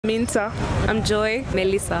Minta. I'm Joy.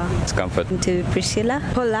 Melissa. It's Comfort. To Priscilla.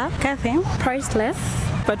 Hola. Catherine. Priceless.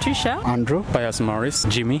 Patricia. Andrew. Pius Morris.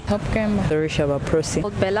 Jimmy. Hopkemba. Rishaba Prosi.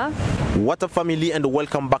 Bella. What up, family, and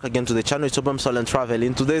welcome back again to the channel. It's Roland Travel.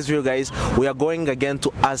 In today's video, guys, we are going again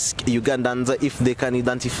to ask Ugandans if they can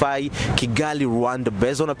identify Kigali Rwanda.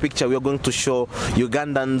 Based on a picture, we are going to show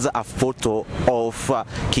Ugandans a photo of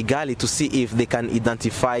Kigali to see if they can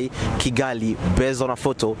identify Kigali based on a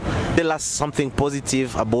photo. Tell us something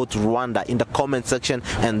positive about Rwanda in the comment section,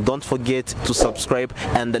 and don't forget to subscribe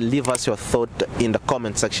and leave us your thought in the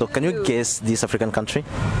comment section. Can you guess this African country?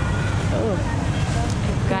 Oh.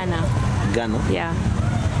 Ghana. Ghana? Yeah.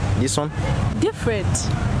 This one? Different.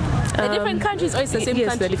 The different countries, or it's the same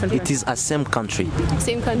country? It is a same country.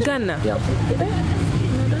 Same country. Ghana. Yeah.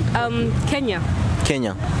 Kenya.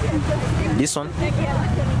 Kenya. This one?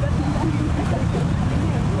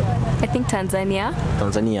 I think Tanzania.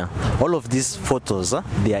 Tanzania. All of these photos,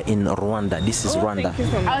 they are in Rwanda. This is Rwanda.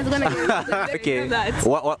 I was gonna get Okay.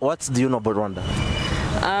 What do you know about Rwanda?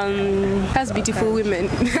 Has beautiful women.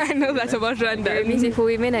 I know that about Rwanda. Very beautiful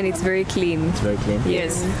women, and it's very clean. It's very clean.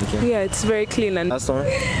 Yes. Okay. Yeah, it's very clean. And Last one?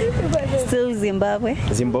 Still Zimbabwe.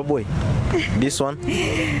 Zimbabwe. This one?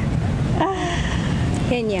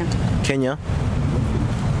 Kenya. Kenya.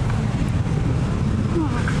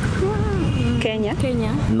 Kenya.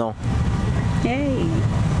 Kenya. No. Hey.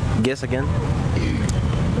 Guess again.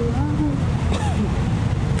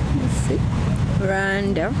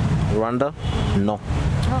 Rwanda. Rwanda? No.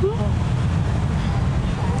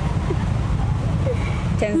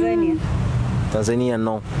 Tanzania. Tanzania?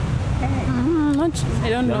 No. I don't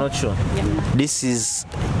You're know. not sure? Yeah. This is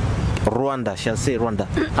Rwanda. Shall say Rwanda.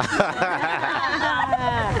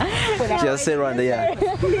 Shall say Rwanda, yeah.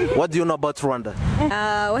 What do you know about Rwanda?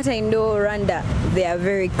 What I know, Rwanda, they are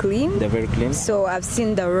very clean. They're very clean. So I've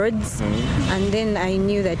seen the roads, and then I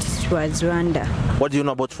knew that it was Rwanda. What do you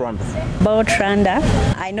know about Rwanda? About Rwanda,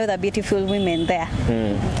 I know the beautiful women there.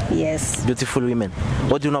 Yes. Beautiful women.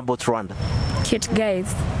 What do you know about Rwanda? Cute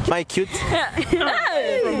guys. My cute?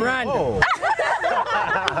 From Rwanda. Oh.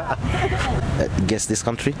 Guess this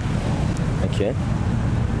country? Okay.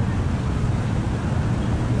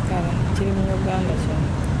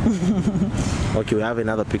 Okay, we have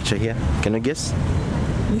another picture here. Can you guess?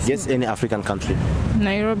 Guess any African country.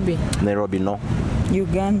 Nairobi. Nairobi, no.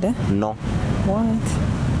 Uganda. No. What?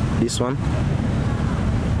 This one?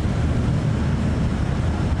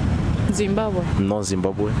 Zimbabwe. No,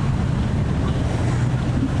 Zimbabwe.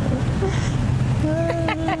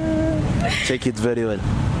 Check it very well.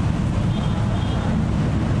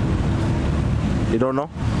 You don't know?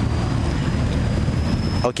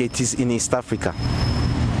 Okay, it is in East Africa.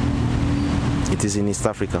 It is in East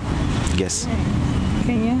Africa. Guess.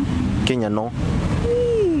 Kenya. Kenya, no.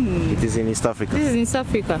 It is in East Africa. This is in South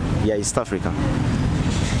Africa. Yeah, East Africa.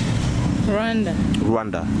 Rwanda.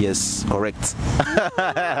 Rwanda, yes, correct.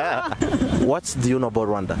 What do you know about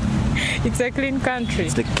Rwanda? It's a clean country.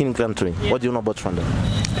 It's the king country. Yeah. What do you know about Rwanda?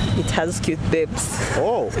 It has cute babes.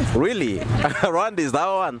 Oh, really? Rwanda is that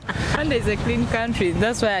one? Rwanda is a clean country.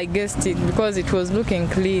 That's why I guessed it, because it was looking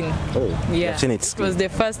clean. Oh, yeah. I've seen it. It was the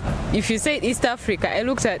first. If you say East Africa, I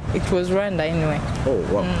looked at it was Rwanda anyway. Oh,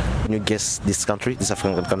 wow. Can you guess this country, this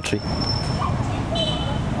African country?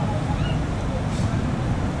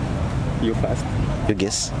 You first. You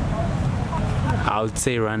guess? I would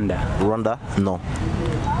say Rwanda. Rwanda? No.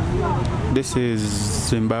 This is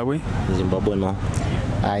Zimbabwe. Zimbabwe? No.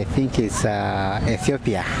 I think it's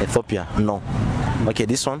Ethiopia. Ethiopia? No. Okay,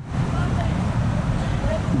 this one?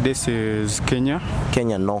 This is Kenya.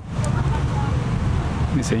 Kenya? No.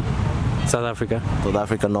 Let me see. South Africa. South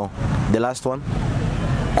Africa? No. The last one?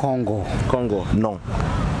 Congo. Congo? No.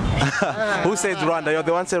 Who said Rwanda? You're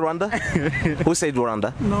the one said Rwanda? Who said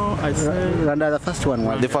Rwanda? No, I said Rwanda, the first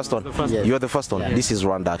one. The first one? Yes. You're the first one? Yeah. This is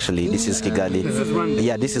Rwanda, actually. This is Kigali. This is Rwanda.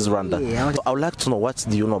 Yeah, this is Rwanda. Yeah. I would like to know, what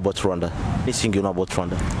do you know about Rwanda? Anything you know about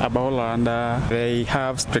Rwanda? about Rwanda. They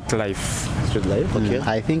have strict life. Street life? Okay.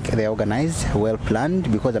 I think they're organized, well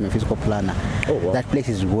planned, because I'm a physical planner. Oh, wow. That place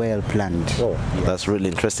is well planned. Oh, that's really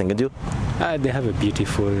interesting. And you? They have a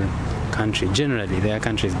beautiful country. Generally, their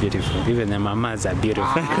country is beautiful. Even the mamas are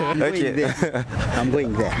beautiful. I'm going there. I'm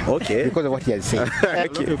going there. Okay. Because of what he has said.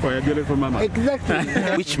 Looking for a beautiful mama. Exactly.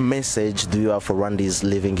 Which message do you have for Rwandans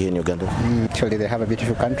living here in Uganda? Actually, they have a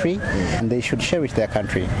beautiful country, and they should cherish their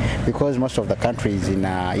country, because most of the countries in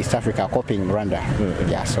East Africa are copying Rwanda.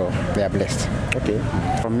 Yeah, so they are blessed. Okay.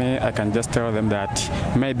 For me, I can just tell them that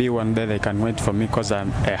maybe one day they can wait for me because I'm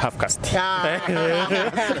a half caste.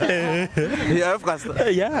 You have cast?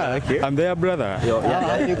 Yeah. Okay. I'm their brother.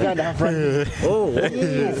 Uganda have run.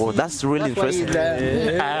 Oh, that's really interesting.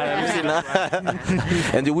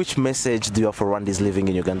 And which message do you have for Rwandans living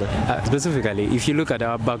in Uganda? Specifically, if you look at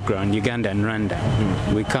our background, Uganda and Rwanda,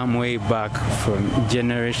 we come way back from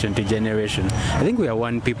generation to generation. I think we are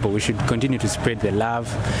one people. We should continue to spread the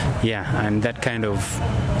love, and that kind of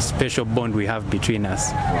special bond we have between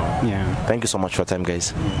us. Yeah. Thank you so much for your time,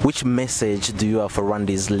 guys. Which message do you have for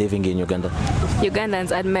Rwandans living in Uganda?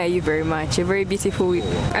 Ugandans admire you very much. You're very beautiful.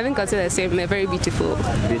 I think I'll say the same. They're very beautiful.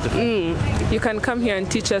 You can come here and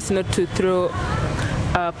teach us not to throw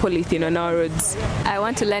polythene on our roads. I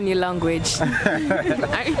want to learn your language.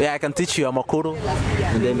 I can teach you Amakuru.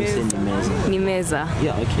 And then you say Nimeza. Nimeza.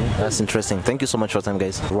 Yeah, okay. That's interesting. Thank you so much for your time,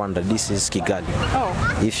 guys. Rwanda, this is Kigali.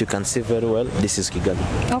 Oh. If you can see very well, this is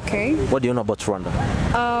Kigali. Okay. What do you know about Rwanda?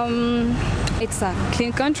 It's a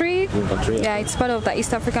clean country. Yeah, it's part of the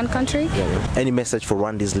East African country. Any message for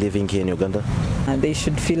Rwandans living here in Uganda? They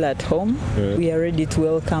should feel at home. We are ready to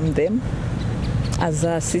welcome them as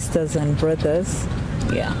our sisters and brothers.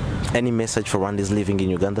 Yeah. Any message for Rwandans living in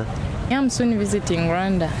Uganda? I'm soon visiting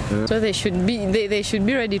Rwanda, so they should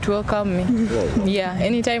be ready to welcome me. Yeah,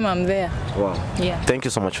 anytime I'm there. Wow. Yeah. Thank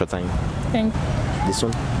you so much for your time. Thank you. This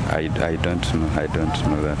one? I don't know. I don't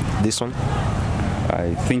know that. This one?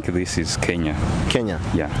 I think this is Kenya. Kenya?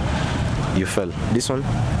 Yeah. You fell. This one?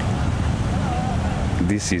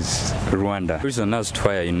 This is Rwanda. The reason as to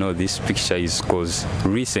why I know this picture is because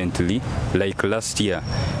recently, like last year,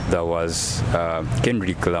 there was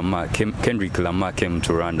Kendrick Lamar came to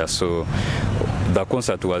Rwanda. So the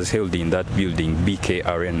concert was held in that building, BK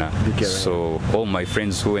Arena. So all my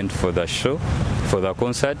friends who went for the show, for the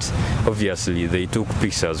concert, obviously they took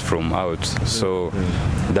pictures from out. So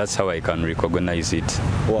that's how I can recognize it.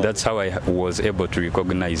 Wow. That's how I was able to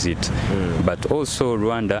recognize it. But also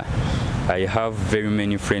Rwanda, I have very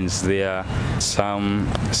many friends there. I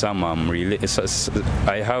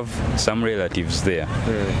have some relatives there.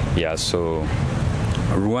 Yeah, so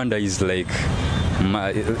Rwanda is like,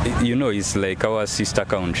 it's like our sister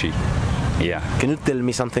country. Yeah. Can you tell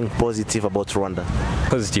me something positive about Rwanda?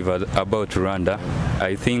 Positive about Rwanda,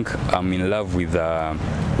 I think I'm in love with the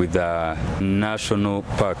national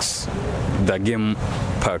parks, the game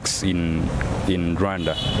parks in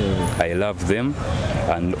Rwanda. I love them,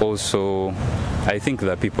 and also I think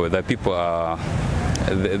the people are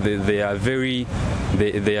they are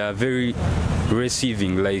very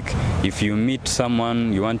receiving. Like if you meet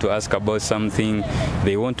someone, you want to ask about something,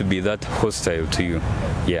 they want to be that hostile to you.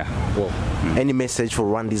 Yeah. Wow. Any message for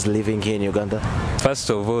Rwandans living here in Uganda? First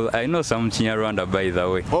of all, I know some Kinyarwanda, by the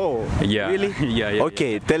way. Oh, yeah. Really? Yeah.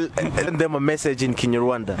 Okay, tell them a message in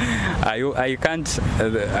Kinyarwanda. I can't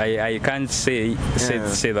say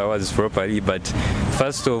the words properly, but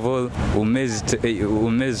first of all, umezite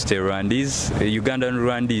Rwandese, Ugandan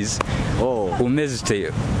Rwandese. Oh.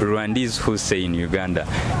 Umezite Rwandese who stay in Uganda.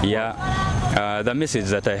 Yeah. The message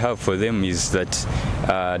that I have for them is that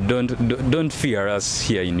don't fear us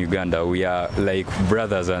here in Uganda. We are like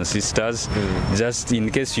brothers and sisters. Just in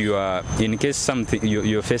case you're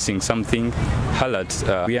facing something,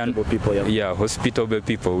 we are hospitable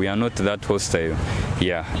people. We are not that hostile.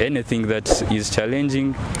 Yeah, anything that is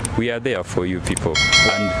challenging, we are there for you people,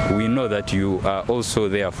 and we know that you are also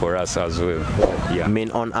there for us as well. Yeah. I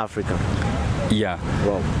mean, on Africa. Yeah.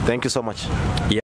 Wow. Thank you so much. Yeah.